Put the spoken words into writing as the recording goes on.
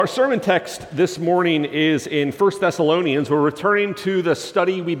Our sermon text this morning is in 1 Thessalonians. We're returning to the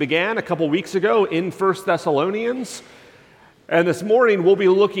study we began a couple weeks ago in 1 Thessalonians. And this morning we'll be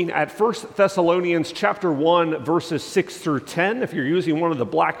looking at 1 Thessalonians chapter 1, verses 6 through 10. If you're using one of the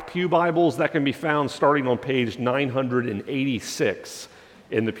Black Pew Bibles, that can be found starting on page 986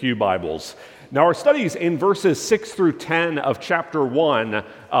 in the Pew Bibles. Now, our studies in verses 6 through 10 of chapter 1,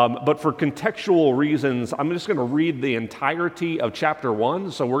 but for contextual reasons, I'm just going to read the entirety of chapter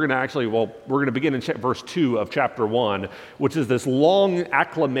 1. So we're going to begin in verse 2 of chapter 1, which is this long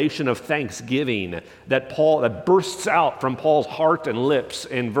acclamation of thanksgiving that bursts out from Paul's heart and lips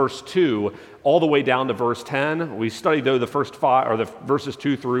in verse 2 all the way down to verse 10. We studied, though, the first five, or the verses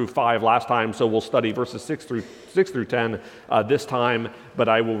 2 through 5 last time, so we'll study verses 6 through 10 this time, but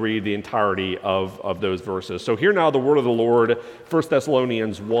I will read the entirety of those verses. So hear now the word of the Lord, 1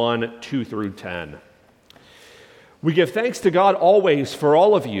 Thessalonians 1, 2 through 10. We give thanks to God always for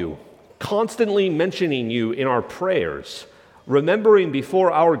all of you, constantly mentioning you in our prayers, remembering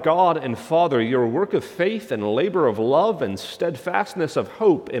before our God and Father your work of faith and labor of love and steadfastness of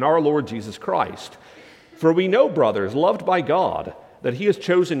hope in our Lord Jesus Christ. For we know, brothers, loved by God, that he has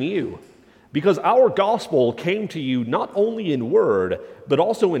chosen you, because our gospel came to you not only in word, but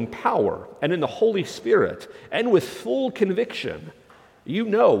also in power and in the Holy Spirit, and with full conviction. You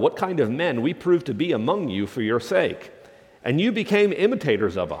know what kind of men we proved to be among you for your sake, and you became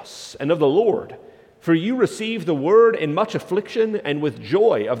imitators of us and of the Lord. For you received the word in much affliction and with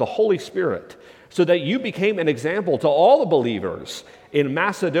joy of the Holy Spirit, so that you became an example to all the believers in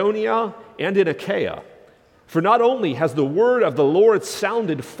Macedonia and in Achaia. For not only has the word of the Lord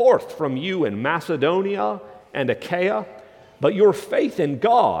sounded forth from you in Macedonia and Achaia, but your faith in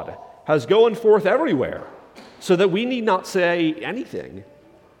God has gone forth everywhere, so that we need not say anything.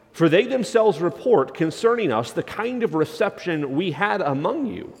 For they themselves report concerning us the kind of reception we had among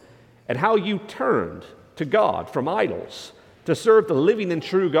you, and how you turned to God from idols to serve the living and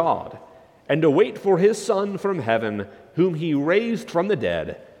true God, and to wait for his Son from heaven, whom he raised from the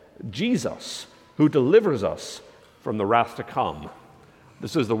dead, Jesus, who delivers us from the wrath to come.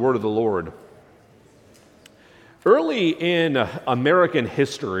 This is the word of the Lord. Early in American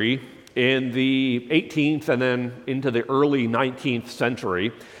history, in the 18th and then into the early 19th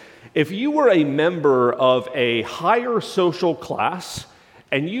century, if you were a member of a higher social class,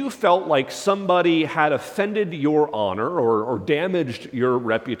 and you felt like somebody had offended your honor or damaged your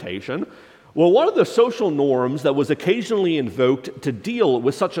reputation, well, one of the social norms that was occasionally invoked to deal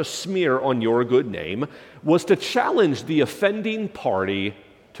with such a smear on your good name was to challenge the offending party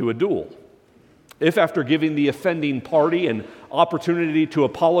to a duel. If after giving the offending party an opportunity to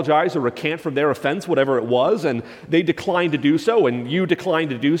apologize or recant from their offense, whatever it was, and they declined to do so, and you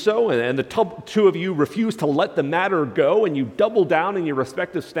declined to do so, and the two of you refused to let the matter go, and you doubled down in your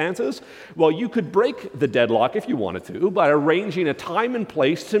respective stances, well, you could break the deadlock if you wanted to by arranging a time and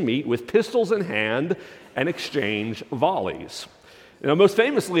place to meet with pistols in hand and exchange volleys. Now, most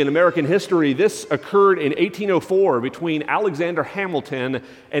famously in American history, this occurred in 1804 between Alexander Hamilton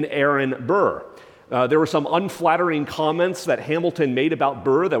and Aaron Burr. There were some unflattering comments that Hamilton made about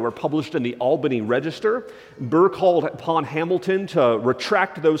Burr that were published in the Albany Register. Burr called upon Hamilton to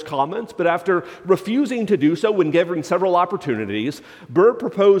retract those comments, but after refusing to do so when given several opportunities, Burr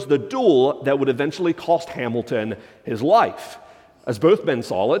proposed the duel that would eventually cost Hamilton his life. As both men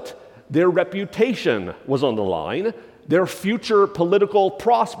saw it, their reputation was on the line. Their future political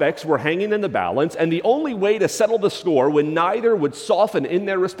prospects were hanging in the balance, and the only way to settle the score when neither would soften in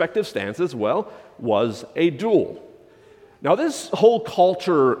their respective stances, well, was a duel. Now, this whole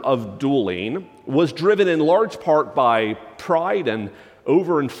culture of dueling was driven in large part by pride and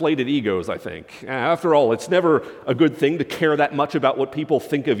overinflated egos, I think. After all, it's never a good thing to care that much about what people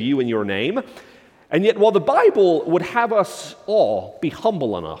think of you and your name. And yet, while the Bible would have us all be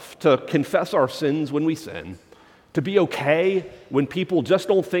humble enough to confess our sins when we sin, to be okay when people just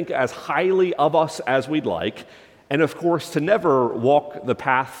don't think as highly of us as we'd like, and of course to never walk the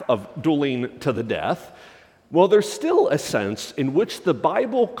path of dueling to the death, well, there's still a sense in which the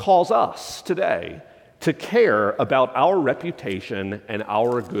Bible calls us today to care about our reputation and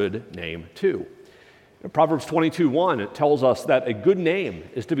our good name too. In Proverbs 22:1, it tells us that a good name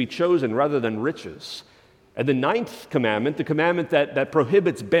is to be chosen rather than riches. And the ninth commandment, the commandment that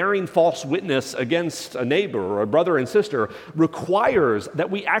prohibits bearing false witness against a neighbor or a brother and sister, requires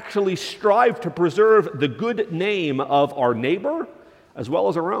that we actually strive to preserve the good name of our neighbor as well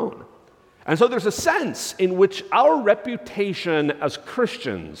as our own. And so there's a sense in which our reputation as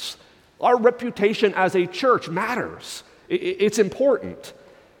Christians, our reputation as a church matters. It's important.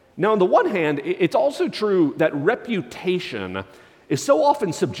 Now, on the one hand, it's also true that reputation is so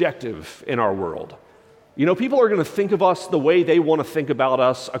often subjective in our world. You know, people are going to think of us the way they want to think about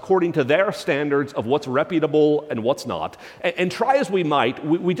us according to their standards of what's reputable and what's not. And try as we might,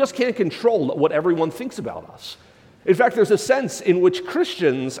 we just can't control what everyone thinks about us. In fact, there's a sense in which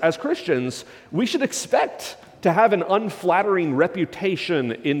as Christians, we should expect to have an unflattering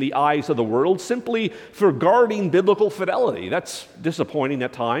reputation in the eyes of the world simply for guarding biblical fidelity. That's disappointing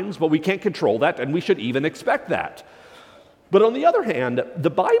at times, but we can't control that, and we should even expect that. But on the other hand, the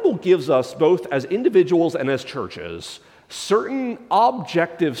Bible gives us, both as individuals and as churches, certain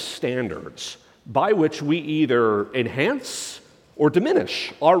objective standards by which we either enhance or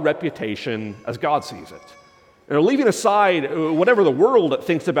diminish our reputation as God sees it. And leaving aside whatever the world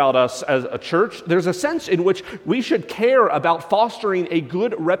thinks about us as a church, there's a sense in which we should care about fostering a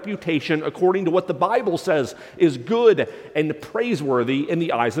good reputation according to what the Bible says is good and praiseworthy in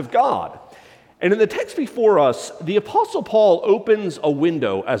the eyes of God. And in the text before us, the Apostle Paul opens a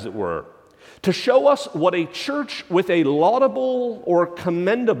window, as it were, to show us what a church with a laudable or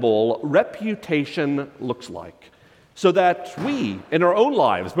commendable reputation looks like, so that we, in our own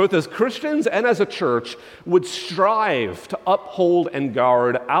lives, both as Christians and as a church, would strive to uphold and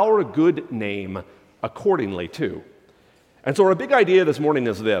guard our good name accordingly too. And so our big idea this morning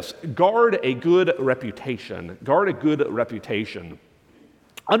is this: guard a good reputation. Guard a good reputation.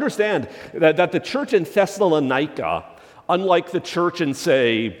 Understand that the church in Thessalonica, unlike the church in,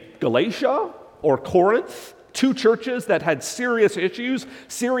 say, Galatia or Corinth, two churches that had serious issues,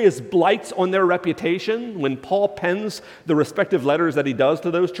 serious blights on their reputation when Paul pens the respective letters that he does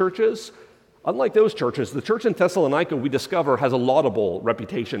to those churches, unlike those churches, the church in Thessalonica, we discover, has a laudable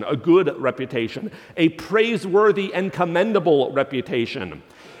reputation, a good reputation, a praiseworthy and commendable reputation.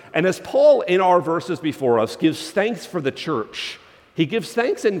 And as Paul, in our verses before us, gives thanks for the church, he gives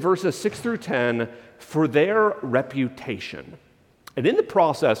thanks in verses 6 through 10 for their reputation. And in the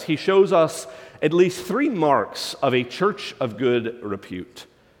process, he shows us at least 3 marks of a church of good repute.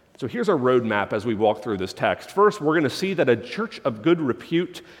 So here's our roadmap as we walk through this text. First, we're going to see that a church of good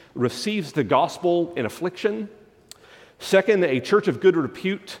repute receives the gospel in affliction. Second, a church of good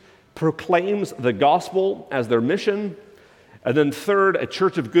repute proclaims the gospel as their mission. And then third, a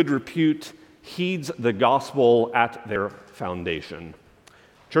church of good repute heeds the gospel at their foundation.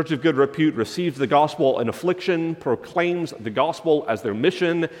 Church of good repute receives the gospel in affliction, proclaims the gospel as their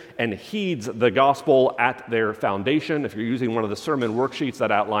mission, and heeds the gospel at their foundation. If you're using one of the sermon worksheets, that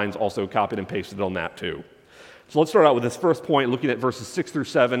outline's also copied and pasted on that too. So let's start out with this first point, looking at verses 6 through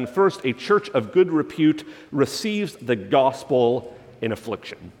 7. First, a church of good repute receives the gospel in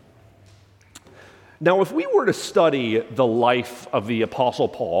affliction. Now, if we were to study the life of the Apostle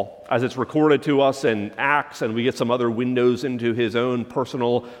Paul, as it's recorded to us in Acts, and we get some other windows into his own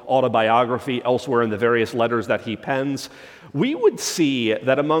personal autobiography elsewhere in the various letters that he pens, we would see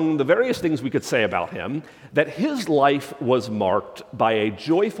that among the various things we could say about him, that his life was marked by a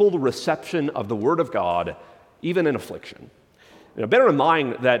joyful reception of the Word of God, even in affliction. Now, bear in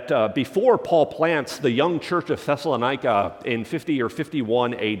mind that before Paul plants the young church of Thessalonica in 50 or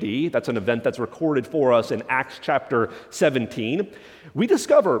 51 AD, that's an event that's recorded for us in Acts chapter 17, we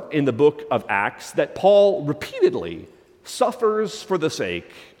discover in the book of Acts that Paul repeatedly suffers for the sake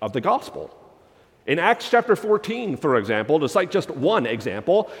of the gospel. In Acts chapter 14, for example, to cite just one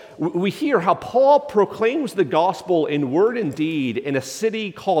example, we hear how Paul proclaims the gospel in word and deed in a city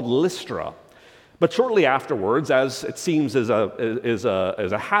called Lystra. But shortly afterwards, as it seems is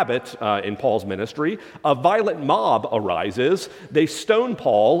a habit in Paul's ministry, a violent mob arises. They stone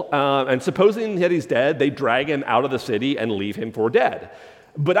Paul, and supposing that he's dead, they drag him out of the city and leave him for dead.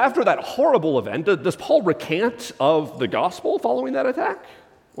 But after that horrible event, does Paul recant of the gospel following that attack?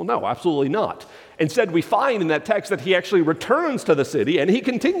 Well, no, absolutely not. Instead, we find in that text that he actually returns to the city and he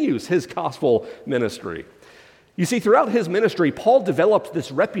continues his gospel ministry. You see, throughout his ministry, Paul developed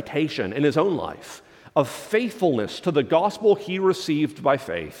this reputation in his own life of faithfulness to the gospel he received by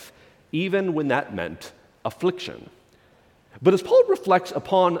faith, even when that meant affliction. But as Paul reflects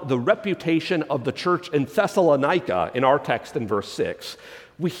upon the reputation of the church in Thessalonica in our text in verse 6,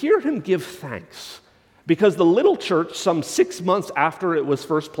 we hear him give thanks because the little church, some 6 months after it was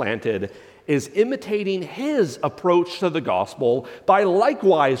first planted, is imitating his approach to the gospel by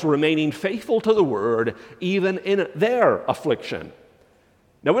likewise remaining faithful to the word even in their affliction.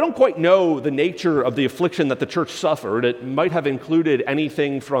 Now, we don't quite know the nature of the affliction that the church suffered. It might have included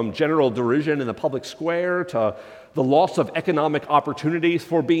anything from general derision in the public square to the loss of economic opportunities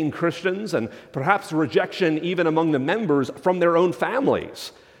for being Christians and perhaps rejection even among the members from their own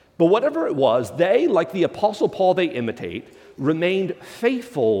families. But whatever it was, they, like the Apostle Paul they imitate, remained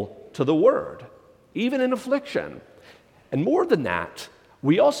faithful to the word, even in affliction. And more than that,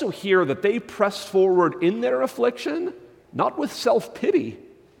 we also hear that they pressed forward in their affliction, not with self-pity,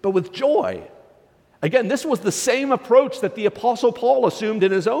 but with joy. Again, this was the same approach that the Apostle Paul assumed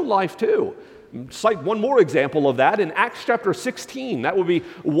in his own life too. Cite one more example of that in Acts chapter 16. That would be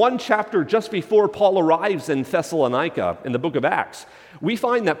one chapter just before Paul arrives in Thessalonica in the book of Acts. We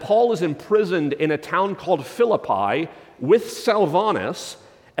find that Paul is imprisoned in a town called Philippi with Silvanus.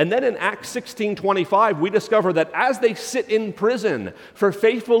 And then in Acts 16:25, we discover that as they sit in prison for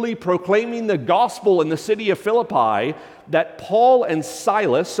faithfully proclaiming the gospel in the city of Philippi, that Paul and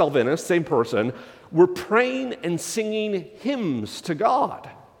Silas, Silvanus, same person, were praying and singing hymns to God.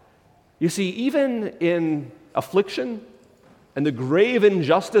 You see, even in affliction and the grave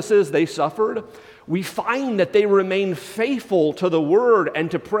injustices they suffered, we find that they remained faithful to the word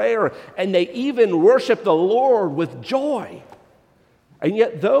and to prayer, and they even worship the Lord with joy. And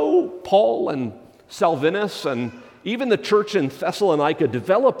yet, though Paul and Silvanus and even the church in Thessalonica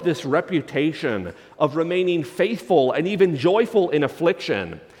developed this reputation of remaining faithful and even joyful in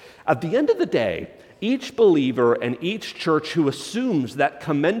affliction, at the end of the day, each believer and each church who assumes that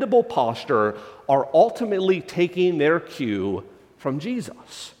commendable posture are ultimately taking their cue from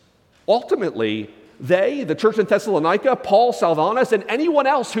Jesus. Ultimately, they, the church in Thessalonica, Paul, Silvanus, and anyone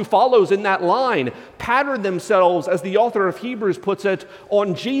else who follows in that line, pattern themselves, as the author of Hebrews puts it,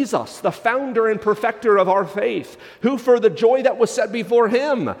 on Jesus, the founder and perfecter of our faith, who for the joy that was set before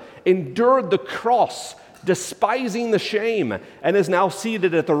him endured the cross, despising the shame, and is now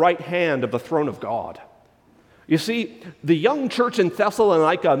seated at the right hand of the throne of God. You see, the young church in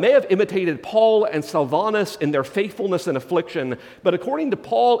Thessalonica may have imitated Paul and Silvanus in their faithfulness and affliction, but according to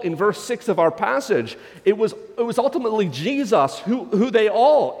Paul in verse 6 of our passage, it was ultimately Jesus who they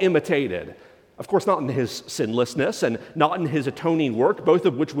all imitated. Of course, not in his sinlessness and not in his atoning work, both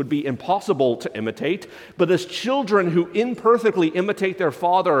of which would be impossible to imitate, but as children who imperfectly imitate their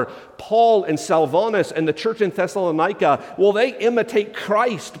father, Paul and Silvanus and the church in Thessalonica, well, they imitate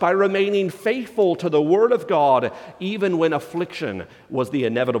Christ by remaining faithful to the word of God, even when affliction was the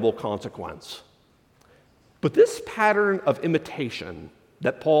inevitable consequence. But this pattern of imitation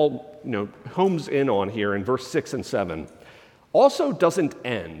that Paul, homes in on here in verse 6 and 7, also doesn't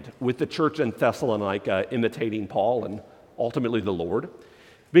end with the church in Thessalonica imitating Paul and ultimately the Lord.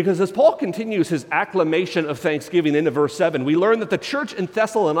 Because as Paul continues his acclamation of thanksgiving into verse 7, we learn that the church in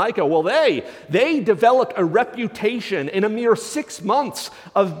Thessalonica, well, they developed a reputation in a mere 6 months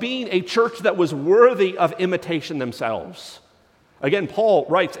of being a church that was worthy of imitation themselves. Again, Paul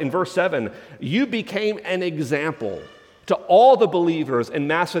writes in verse 7, "You became an example to all the believers in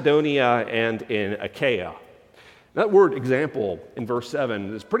Macedonia and in Achaia." That word example in verse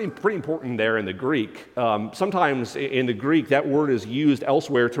 7 is pretty important there in the Greek. Sometimes in the Greek, that word is used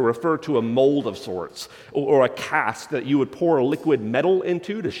elsewhere to refer to a mold of sorts or a cast that you would pour a liquid metal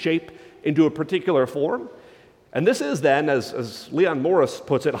into to shape into a particular form. And this is then, as Leon Morris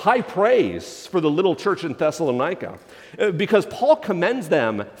puts it, high praise for the little church in Thessalonica. Because Paul commends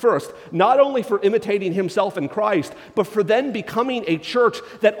them, first, not only for imitating himself in Christ, but for then becoming a church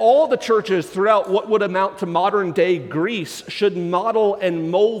that all the churches throughout what would amount to modern-day Greece should model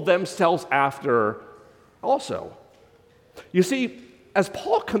and mold themselves after also. You see, as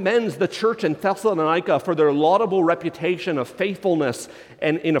Paul commends the church in Thessalonica for their laudable reputation of faithfulness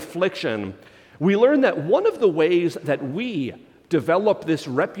and in affliction, we learn that one of the ways that we develop this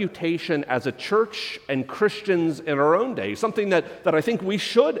reputation as a church and Christians in our own day, something that I think we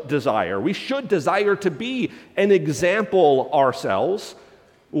should desire. We should desire to be an example ourselves.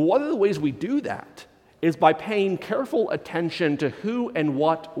 One of the ways we do that is by paying careful attention to who and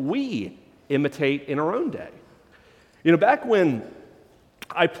what we imitate in our own day. Back when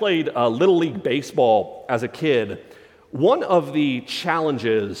I played Little League Baseball as a kid, one of the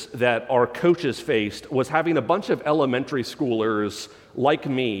challenges that our coaches faced was having a bunch of elementary schoolers like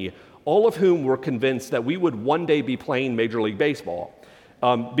me, all of whom were convinced that we would one day be playing Major League Baseball.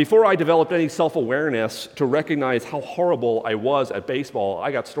 Before I developed any self-awareness to recognize how horrible I was at baseball,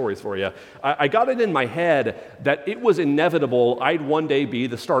 I got stories for you. I got it in my head that it was inevitable I'd one day be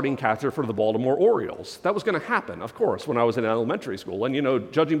the starting catcher for the Baltimore Orioles. That was going to happen, of course, when I was in elementary school.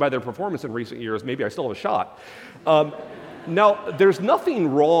 And, judging by their performance in recent years, maybe I still have a shot. Now, there's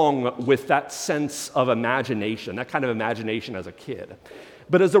nothing wrong with that sense of imagination, that kind of imagination as a kid.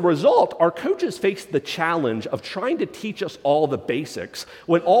 But as a result, our coaches faced the challenge of trying to teach us all the basics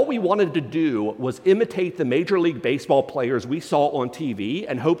when all we wanted to do was imitate the Major League Baseball players we saw on TV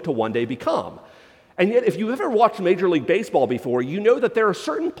and hope to one day become. And yet, if you've ever watched Major League Baseball before, you know that there are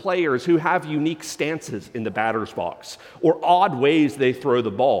certain players who have unique stances in the batter's box or odd ways they throw the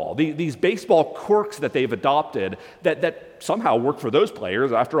ball. These baseball quirks that they've adopted that somehow work for those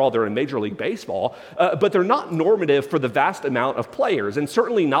players. After all, they're in Major League Baseball, but they're not normative for the vast amount of players, and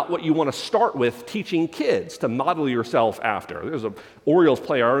certainly not what you want to start with teaching kids to model yourself after. There's an Orioles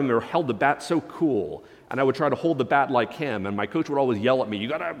player I remember held the bat so cool, and I would try to hold the bat like him, and my coach would always yell at me, "You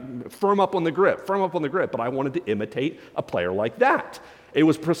gotta firm up on the grip, but I wanted to imitate a player like that. It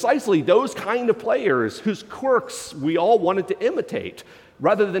was precisely those kind of players whose quirks we all wanted to imitate,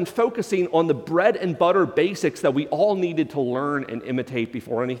 rather than focusing on the bread and butter basics that we all needed to learn and imitate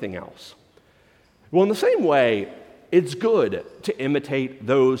before anything else. Well, in the same way, it's good to imitate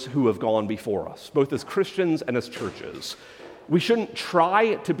those who have gone before us, both as Christians and as churches. We shouldn't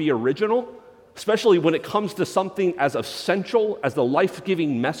try to be original, especially when it comes to something as essential as the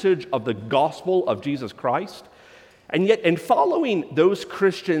life-giving message of the gospel of Jesus Christ. And yet, in following those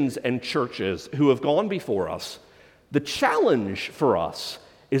Christians and churches who have gone before us, the challenge for us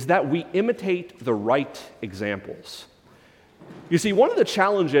is that we imitate the right examples. You see, one of the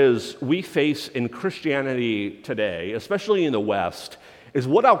challenges we face in Christianity today, especially in the West, is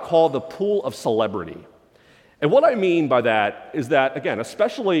what I'll call the pool of celebrity. And what I mean by that is that, again,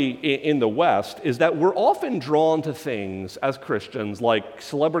 especially in the West, is that we're often drawn to things as Christians like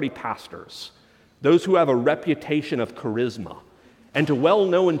celebrity pastors, those who have a reputation of charisma, and to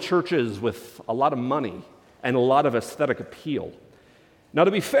well-known churches with a lot of money and a lot of aesthetic appeal. Now, to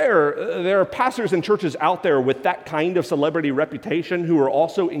be fair, there are pastors and churches out there with that kind of celebrity reputation who are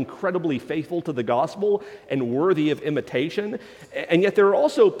also incredibly faithful to the gospel and worthy of imitation, and yet there are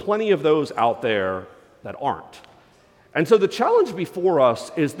also plenty of those out there that aren't. And so the challenge before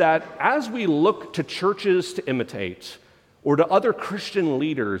us is that as we look to churches to imitate, or to other Christian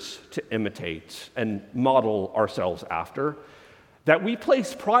leaders to imitate and model ourselves after, that we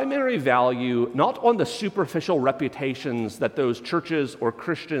place primary value not on the superficial reputations that those churches or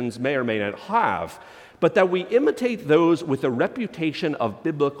Christians may or may not have, but that we imitate those with a reputation of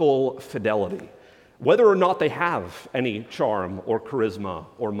biblical fidelity, whether or not they have any charm or charisma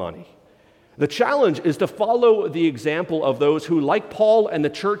or money. The challenge is to follow the example of those who, like Paul and the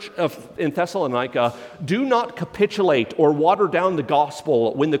church in Thessalonica, do not capitulate or water down the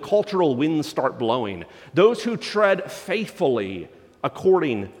gospel when the cultural winds start blowing. Those who tread faithfully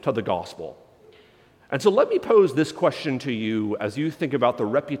according to the gospel. And so let me pose this question to you as you think about the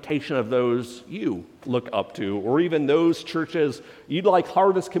reputation of those you look up to, or even those churches you'd like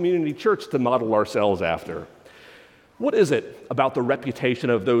Harvest Community Church to model ourselves after. What is it about the reputation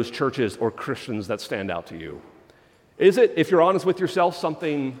of those churches or Christians that stand out to you? Is it, if you're honest with yourself,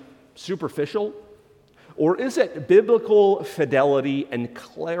 something superficial? Or is it biblical fidelity and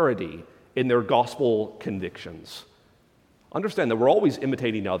clarity in their gospel convictions? Understand that we're always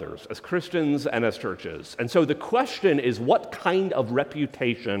imitating others as Christians and as churches. And so the question is, what kind of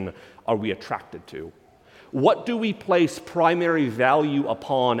reputation are we attracted to? What do we place primary value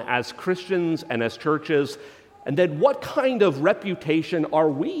upon as Christians and as churches? And then what kind of reputation are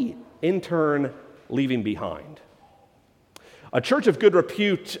we, in turn, leaving behind? A church of good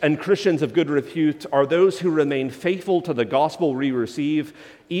repute and Christians of good repute are those who remain faithful to the gospel we receive,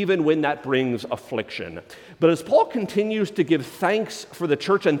 even when that brings affliction. But as Paul continues to give thanks for the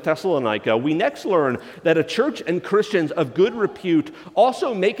church in Thessalonica, we next learn that a church and Christians of good repute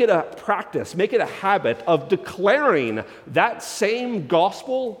also make it a practice, make it a habit of declaring that same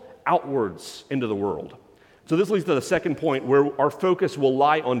gospel outwards into the world. So this leads to the second point, where our focus will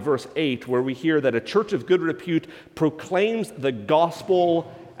lie on verse 8, where we hear that a church of good repute proclaims the gospel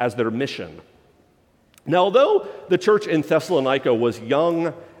as their mission. Now, although the church in Thessalonica was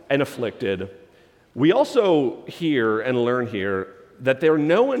young and afflicted, we also hear and learn here that they're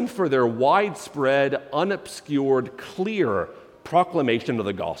known for their widespread, unobscured, clear proclamation of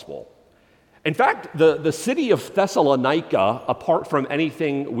the gospel. In fact, the city of Thessalonica, apart from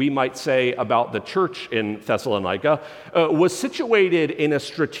anything we might say about the church in Thessalonica, was situated in a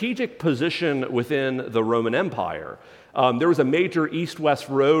strategic position within the Roman Empire. There was a major east-west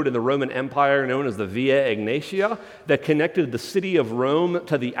road in the Roman Empire known as the Via Egnatia that connected the city of Rome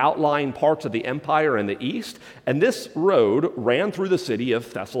to the outlying parts of the empire in the east, and this road ran through the city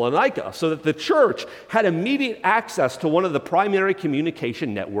of Thessalonica, so that the church had immediate access to one of the primary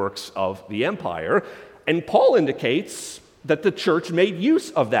communication networks of the empire, and Paul indicates that the church made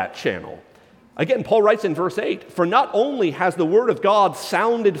use of that channel. Again, Paul writes in verse 8, "For not only has the word of God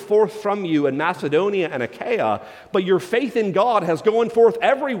sounded forth from you in Macedonia and Achaia, but your faith in God has gone forth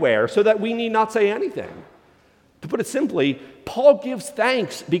everywhere, so that we need not say anything." To put it simply, Paul gives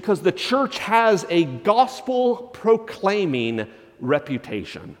thanks because the church has a gospel-proclaiming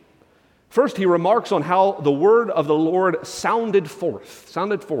reputation. First, he remarks on how the word of the Lord sounded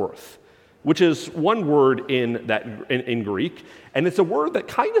forth, which is one word in Greek, and it's a word that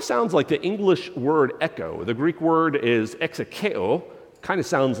kind of sounds like the English word echo. The Greek word is exekeo, kind of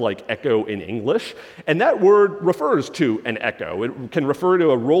sounds like echo in English, and that word refers to an echo. It can refer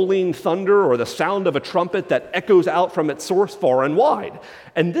to a rolling thunder or the sound of a trumpet that echoes out from its source far and wide.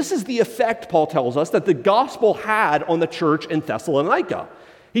 And this is the effect, Paul tells us, that the gospel had on the church in Thessalonica.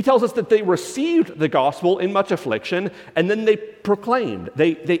 He tells us that they received the gospel in much affliction, and then they proclaimed,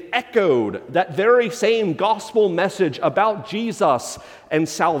 they echoed that very same gospel message about Jesus and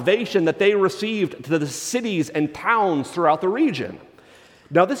salvation that they received to the cities and towns throughout the region.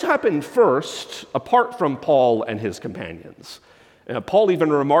 Now, this happened first, apart from Paul and his companions. Paul even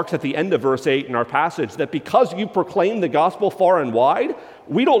remarks at the end of verse 8 in our passage that because you proclaim the gospel far and wide,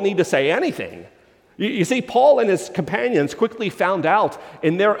 we don't need to say anything. You see, Paul and his companions quickly found out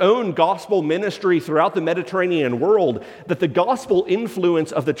in their own gospel ministry throughout the Mediterranean world that the gospel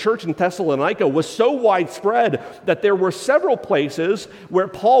influence of the church in Thessalonica was so widespread that there were several places where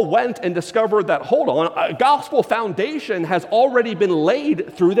Paul went and discovered that, hold on, a gospel foundation has already been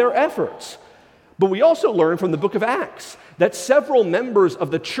laid through their efforts. But we also learn from the book of Acts that several members of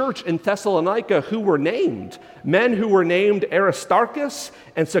the church in Thessalonica who were named, men who were named Aristarchus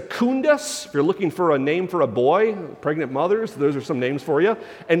and Secundus, if you're looking for a name for a boy, pregnant mothers, those are some names for you,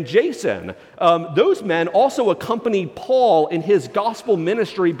 and Jason, those men also accompanied Paul in his gospel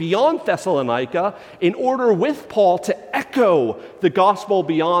ministry beyond Thessalonica in order with Paul to echo the gospel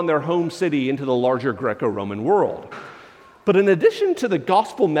beyond their home city into the larger Greco-Roman world. But in addition to the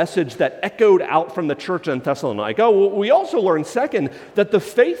gospel message that echoed out from the church in Thessalonica, we also learn, second, that the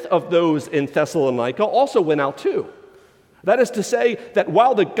faith of those in Thessalonica also went out too. That is to say that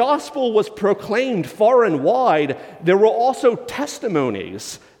while the gospel was proclaimed far and wide, there were also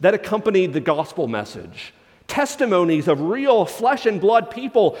testimonies that accompanied the gospel message. Testimonies of real flesh and blood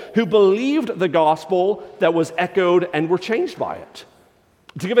people who believed the gospel that was echoed and were changed by it.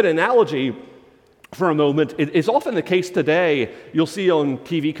 To give an analogy, for a moment, it is often the case today, you'll see on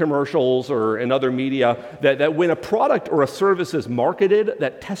TV commercials or in other media, that when a product or a service is marketed,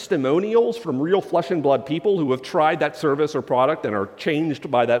 that testimonials from real flesh and blood people who have tried that service or product and are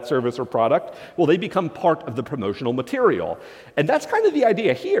changed by that service or product, well, they become part of the promotional material. And that's kind of the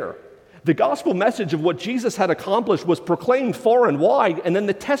idea here. The gospel message of what Jesus had accomplished was proclaimed far and wide, and then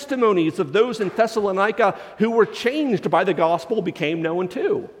the testimonies of those in Thessalonica who were changed by the gospel became known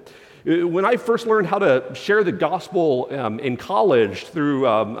too. When I first learned how to share the gospel in college through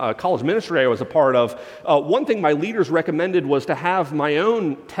a college ministry I was a part of, one thing my leaders recommended was to have my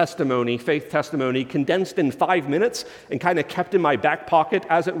own testimony, faith testimony, condensed in 5 minutes and kind of kept in my back pocket,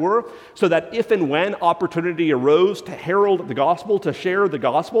 as it were, so that if and when opportunity arose to herald the gospel, to share the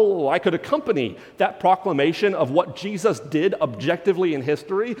gospel, I could accompany that proclamation of what Jesus did objectively in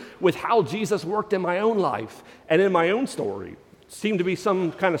history with how Jesus worked in my own life and in my own story. Seemed to be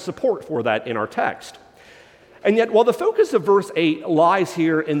some kind of support for that in our text. And yet, while the focus of verse 8 lies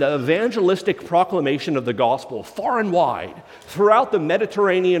here in the evangelistic proclamation of the gospel far and wide throughout the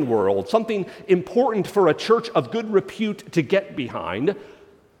Mediterranean world, something important for a church of good repute to get behind,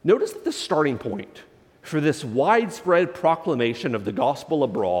 notice that the starting point for this widespread proclamation of the gospel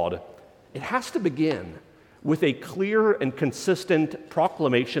abroad, it has to begin with a clear and consistent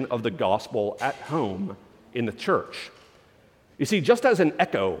proclamation of the gospel at home in the church. You see, just as an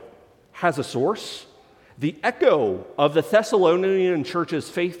echo has a source, the echo of the Thessalonian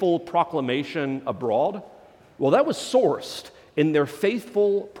church's faithful proclamation abroad, well, that was sourced in their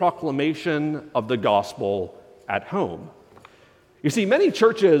faithful proclamation of the gospel at home. You see, many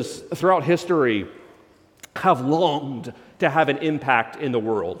churches throughout history have longed to have an impact in the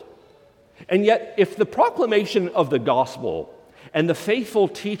world. And yet, if the proclamation of the gospel and the faithful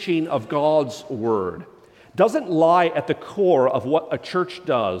teaching of God's word doesn't lie at the core of what a church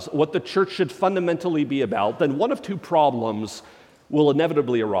does, what the church should fundamentally be about, then one of two problems will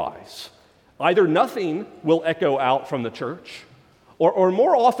inevitably arise. Either nothing will echo out from the church, or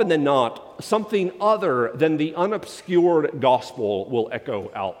more often than not, something other than the unobscured gospel will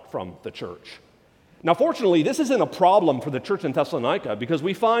echo out from the church. Now, fortunately, this isn't a problem for the church in Thessalonica because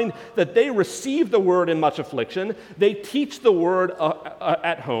we find that they receive the word in much affliction, they teach the word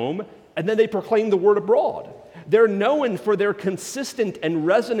at home, and then they proclaim the word abroad. They're known for their consistent and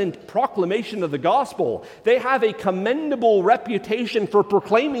resonant proclamation of the gospel. They have a commendable reputation for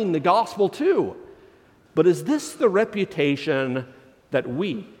proclaiming the gospel too. But is this the reputation that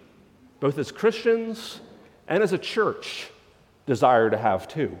we, both as Christians and as a church desire to have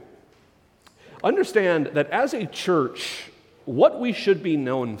too. Understand that as a church, what we should be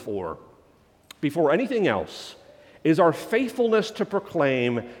known for, before anything else, is our faithfulness to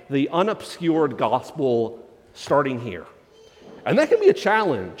proclaim the unobscured gospel starting here. And that can be a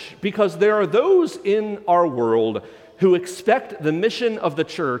challenge because there are those in our world who expect the mission of the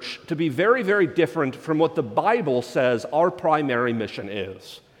church to be very, very different from what the Bible says our primary mission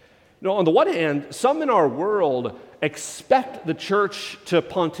is. On the one hand, some in our world expect the church to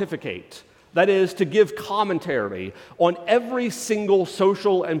pontificate, that is, to give commentary on every single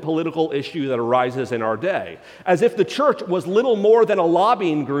social and political issue that arises in our day, as if the church was little more than a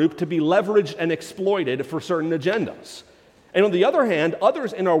lobbying group to be leveraged and exploited for certain agendas. And on the other hand,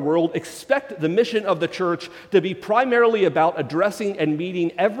 others in our world expect the mission of the church to be primarily about addressing and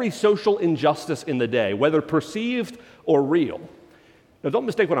meeting every social injustice in the day, whether perceived or real. Now, don't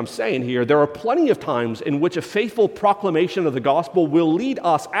mistake what I'm saying here. There are plenty of times in which a faithful proclamation of the gospel will lead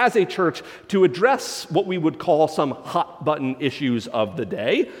us as a church to address what we would call some hot-button issues of the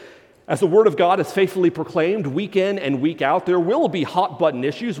day. As the Word of God is faithfully proclaimed week in and week out, there will be hot-button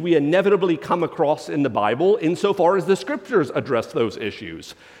issues we inevitably come across in the Bible insofar as the Scriptures address those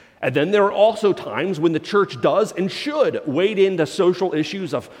issues. And then there are also times when the church does and should wade into social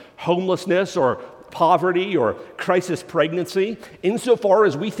issues of homelessness or poverty or crisis pregnancy, insofar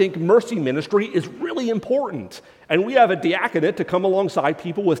as we think mercy ministry is really important. And we have a diaconate to come alongside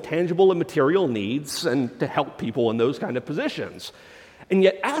people with tangible and material needs and to help people in those kind of positions. And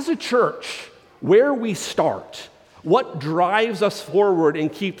yet, as a church, where we start, what drives us forward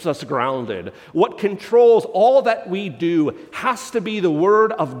and keeps us grounded, what controls all that we do, has to be the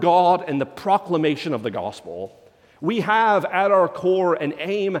Word of God and the proclamation of the gospel. We have at our core an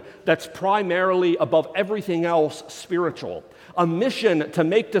aim that's primarily above everything else spiritual, a mission to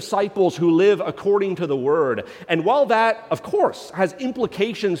make disciples who live according to the Word. And while that, of course, has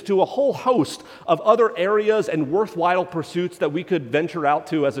implications to a whole host of other areas and worthwhile pursuits that we could venture out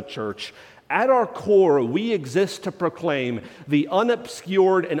to as a church, at our core, we exist to proclaim the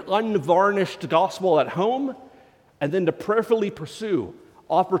unobscured and unvarnished gospel at home, and then to prayerfully pursue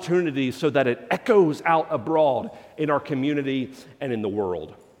opportunities so that it echoes out abroad in our community and in the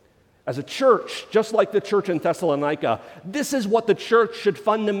world. As a church, just like the church in Thessalonica, this is what the church should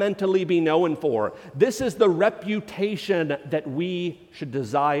fundamentally be known for. This is the reputation that we should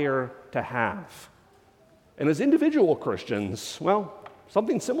desire to have. And as individual Christians, well,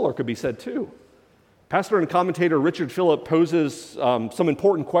 something similar could be said too. Pastor and commentator Richard Philip poses some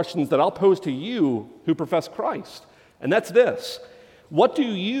important questions that I'll pose to you who profess Christ. And that's this: what do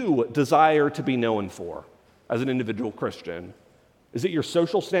you desire to be known for as an individual Christian? Is it your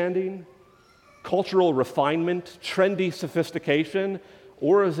social standing, cultural refinement, trendy sophistication,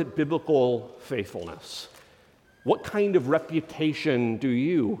 or is it biblical faithfulness? What kind of reputation do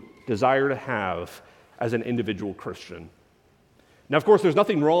you desire to have as an individual Christian? Now, of course, there's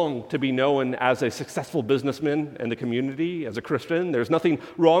nothing wrong to be known as a successful businessman in the community, as a Christian. There's nothing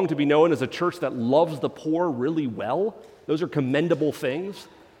wrong to be known as a church that loves the poor really well. Those are commendable things.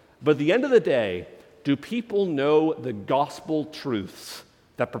 But at the end of the day, do people know the gospel truths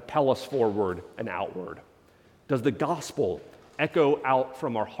that propel us forward and outward? Does the gospel echo out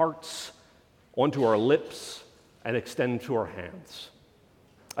from our hearts onto our lips and extend to our hands?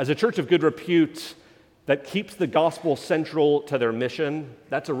 As a church of good repute that keeps the gospel central to their mission,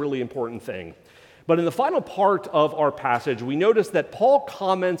 that's a really important thing. But in the final part of our passage, we notice that Paul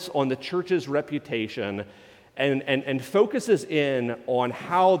comments on the church's reputation and focuses in on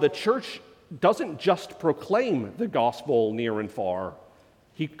how the church doesn't just proclaim the gospel near and far.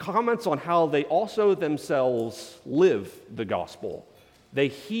 He comments on how they also themselves live the gospel. They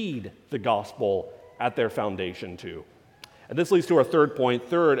heed the gospel at their foundation too. And this leads to our third point.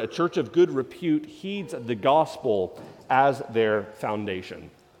 Third, a church of good repute heeds the gospel as their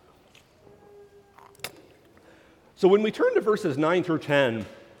foundation. So when we turn to verses 9 through 10,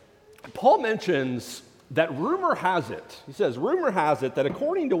 Paul mentions that rumor has it. He says, rumor has it that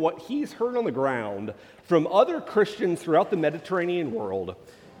according to what he's heard on the ground from other Christians throughout the Mediterranean world,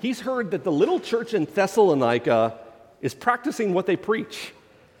 he's heard that the little church in Thessalonica is practicing what they preach.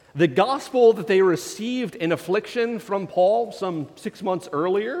 The gospel that they received in affliction from Paul some 6 months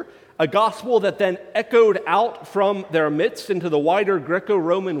earlier, a gospel that then echoed out from their midst into the wider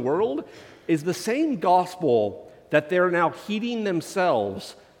Greco-Roman world, is the same gospel that they're now heeding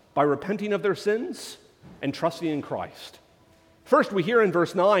themselves by repenting of their sins and trusting in Christ. First, we hear in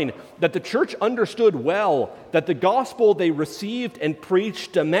verse 9 that the church understood well that the gospel they received and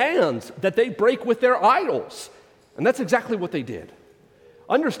preached demands that they break with their idols. And that's exactly what they did.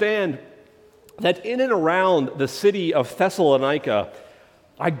 Understand, that in and around the city of Thessalonica,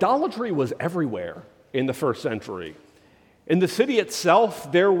 idolatry was everywhere in the first century. In the city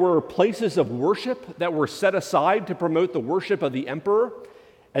itself, there were places of worship that were set aside to promote the worship of the emperor.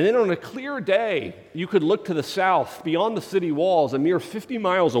 And then on a clear day, you could look to the south, beyond the city walls, a mere 50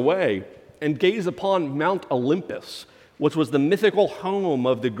 miles away, and gaze upon Mount Olympus, which was the mythical home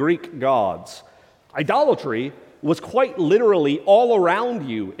of the Greek gods. Idolatry was quite literally all around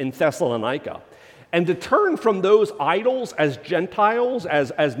you in Thessalonica. And to turn from those idols as Gentiles,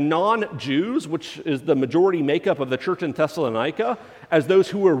 as non-Jews, which is the majority makeup of the church in Thessalonica, as those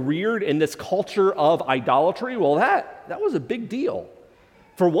who were reared in this culture of idolatry, well, that was a big deal.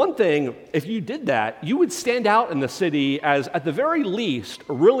 For one thing, if you did that, you would stand out in the city as, at the very least,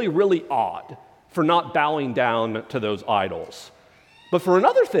 really, really odd for not bowing down to those idols. But for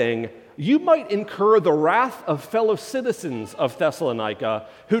another thing, you might incur the wrath of fellow citizens of Thessalonica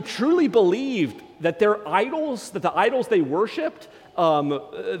who truly believed that their idols, that the idols they worshipped,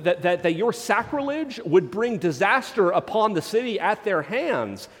 that your sacrilege would bring disaster upon the city at their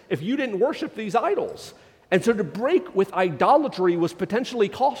hands if you didn't worship these idols. And so to break with idolatry was potentially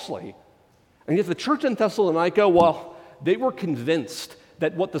costly. And yet the church in Thessalonica, well, they were convinced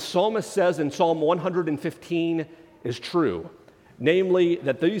that what the psalmist says in Psalm 115 is true. Namely,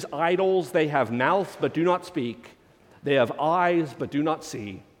 that these idols, they have mouths but do not speak, they have eyes but do not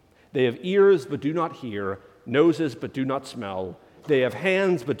see, they have ears but do not hear, noses but do not smell, they have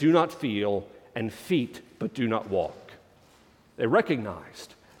hands but do not feel, and feet but do not walk. They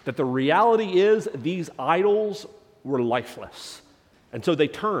recognized that the reality is these idols were lifeless, and so they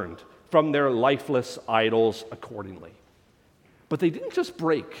turned from their lifeless idols accordingly. But they didn't just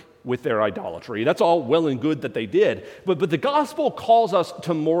break with their idolatry. That's all well and good that they did. But the gospel calls us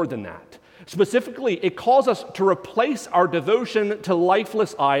to more than that. Specifically, it calls us to replace our devotion to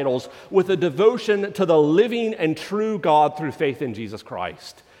lifeless idols with a devotion to the living and true God through faith in Jesus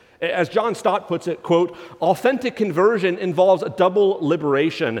Christ. As John Stott puts it, quote, authentic conversion involves a double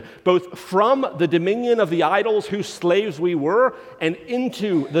liberation, both from the dominion of the idols whose slaves we were and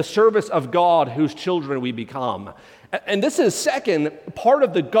into the service of God whose children we become. And this is, second, part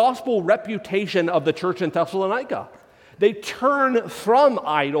of the gospel reputation of the church in Thessalonica. They turn from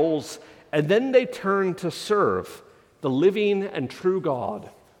idols and then they turn to serve the living and true God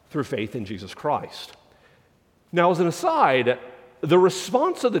through faith in Jesus Christ. Now, as an aside, the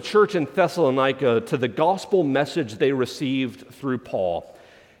response of the church in Thessalonica to the gospel message they received through Paul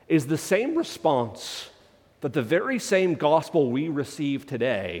is the same response that the very same gospel we receive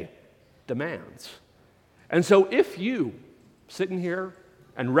today demands. And so if you, sitting here,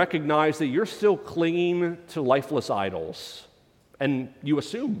 and recognize that you're still clinging to lifeless idols, and you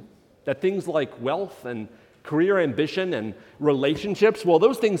assume that things like wealth and career ambition and relationships, well,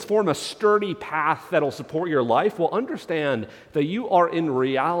 those things form a sturdy path that'll support your life, well, understand that you are in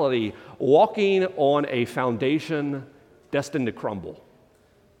reality walking on a foundation destined to crumble.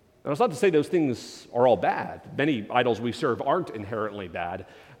 Now, it's not to say those things are all bad. Many idols we serve aren't inherently bad.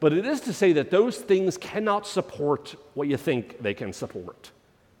 But it is to say that those things cannot support what you think they can support.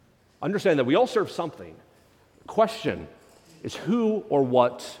 Understand that we all serve something. The question is, who or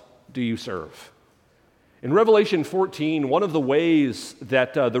what do you serve? In Revelation 14, one of the ways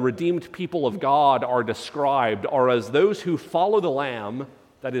that the redeemed people of God are described are as those who follow the Lamb,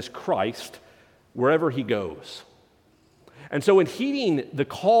 that is Christ, wherever he goes. And so in heeding the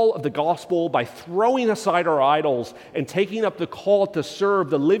call of the gospel by throwing aside our idols and taking up the call to serve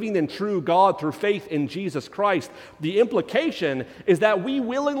the living and true God through faith in Jesus Christ, the implication is that we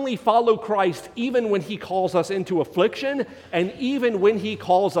willingly follow Christ even when he calls us into affliction and even when he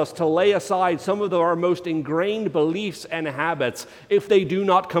calls us to lay aside some of our most ingrained beliefs and habits if they do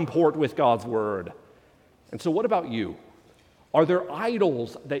not comport with God's word. And so what about you? Are there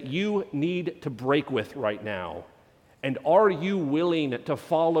idols that you need to break with right now? And are you willing to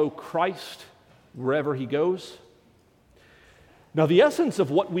follow Christ wherever he goes? Now, the essence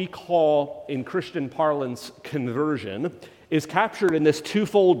of what we call in Christian parlance conversion is captured in this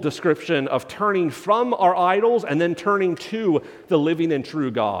twofold description of turning from our idols and then turning to the living and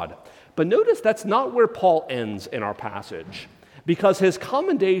true God. But notice that's not where Paul ends in our passage, because his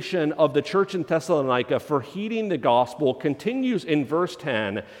commendation of the church in Thessalonica for heeding the gospel continues in verse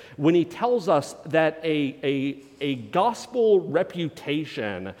 10 when he tells us that a gospel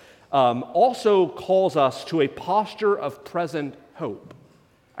reputation also calls us to a posture of present hope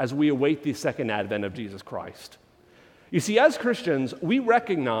as we await the second advent of Jesus Christ. You see, as Christians, we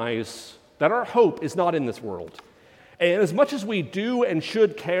recognize that our hope is not in this world. And as much as we do and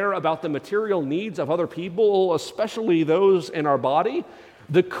should care about the material needs of other people, especially those in our body,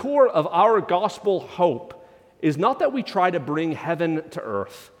 The core of our gospel hope is not that we try to bring heaven to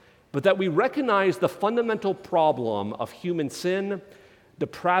earth, but that we recognize the fundamental problem of human sin,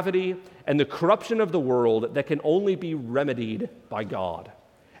 depravity, and the corruption of the world that can only be remedied by God.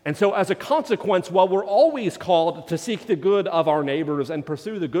 And so as a consequence, while we're always called to seek the good of our neighbors and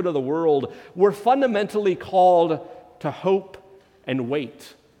pursue the good of the world, we're fundamentally called to hope and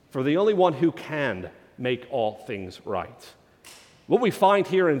wait for the only one who can make all things right. What we find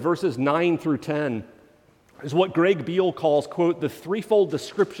here in verses 9 through 10 is what Greg Beale calls, quote, the threefold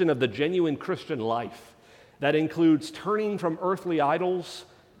description of the genuine Christian life. That includes turning from earthly idols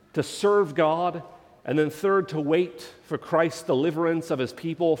to serve God, and then third, to wait for Christ's deliverance of his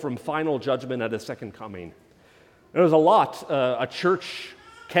people from final judgment at his second coming. There's a lot a church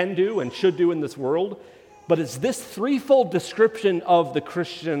can do and should do in this world, but it's this threefold description of the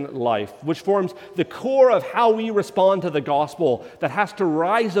Christian life, which forms the core of how we respond to the gospel, that has to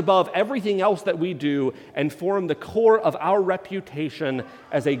rise above everything else that we do and form the core of our reputation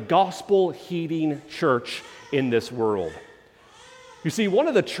as a gospel-heeding church in this world. You see, one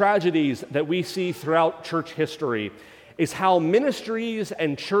of the tragedies that we see throughout church history is how ministries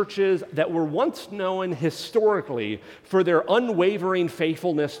and churches that were once known historically for their unwavering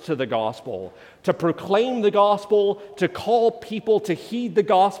faithfulness to the gospel, to proclaim the gospel, to call people to heed the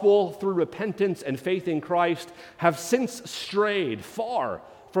gospel through repentance and faith in Christ, have since strayed far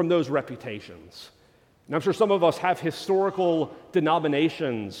from those reputations. And I'm sure some of us have historical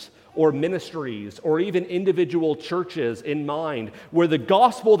denominations or ministries, or even individual churches in mind, where the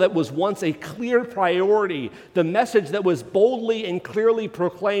gospel that was once a clear priority, the message that was boldly and clearly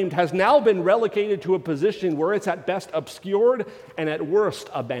proclaimed, has now been relegated to a position where it's at best obscured and at worst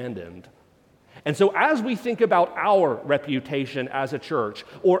abandoned. And so as we think about our reputation as a church,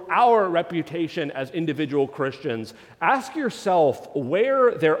 or our reputation as individual Christians, ask yourself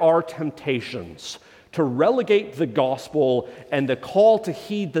where there are temptations to relegate the gospel and the call to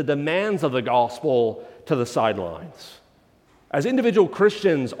heed the demands of the gospel to the sidelines. As individual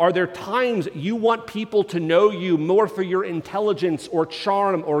Christians, are there times you want people to know you more for your intelligence or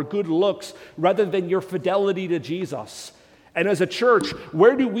charm or good looks rather than your fidelity to Jesus? And as a church,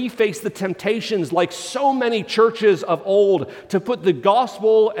 where do we face the temptations, like so many churches of old, to put the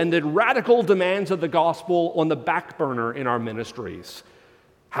gospel and the radical demands of the gospel on the back burner in our ministries?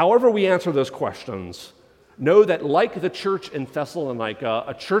 However we answer those questions, know that like the church in Thessalonica,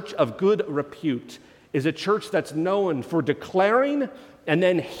 a church of good repute is a church that's known for declaring and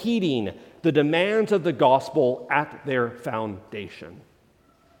then heeding the demands of the gospel at their foundation.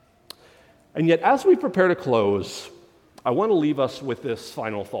 And yet, as we prepare to close, I want to leave us with this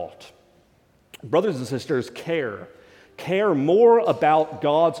final thought. Brothers and sisters, care more about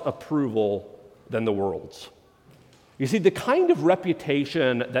God's approval than the world's. You see, the kind of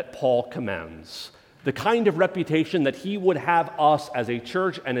reputation that Paul commends, the kind of reputation that he would have us as a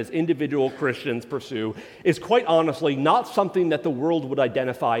church and as individual Christians pursue, is quite honestly not something that the world would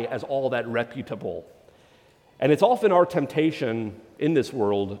identify as all that reputable. And it's often our temptation in this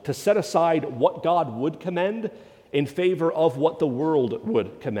world to set aside what God would commend in favor of what the world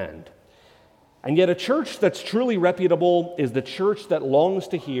would commend. And yet a church that's truly reputable is the church that longs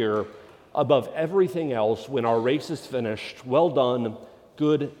to hear, above everything else, when our race is finished, well done,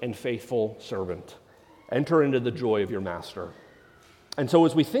 good and faithful servant. Enter into the joy of your master. And so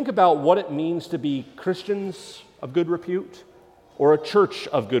as we think about what it means to be Christians of good repute or a church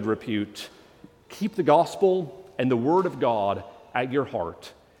of good repute, keep the gospel and the word of God at your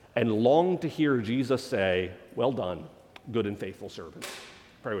heart and long to hear Jesus say, well done, good and faithful servant.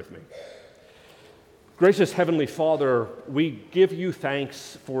 Pray with me. Gracious Heavenly Father, we give you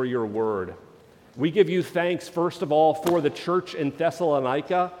thanks for your word. We give you thanks, first of all, for the church in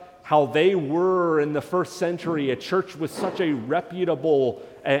Thessalonica, how they were in the first century a church with such a reputable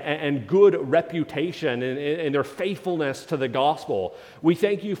and good reputation in their faithfulness to the gospel. We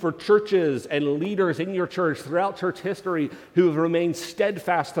thank you for churches and leaders in your church throughout church history who have remained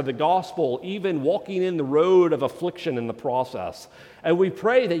steadfast to the gospel, even walking in the road of affliction in the process. And we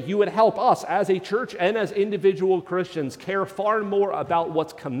pray that you would help us as a church and as individual Christians care far more about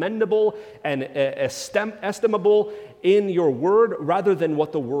what's commendable and estimable in your word rather than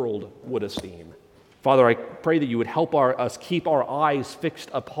what the world would esteem. Father, I pray that you would help us keep our eyes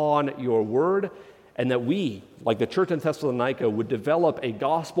fixed upon your word, and that we, like the church in Thessalonica, would develop a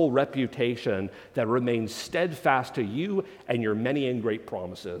gospel reputation that remains steadfast to you and your many and great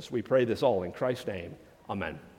promises. We pray this all in Christ's name. Amen.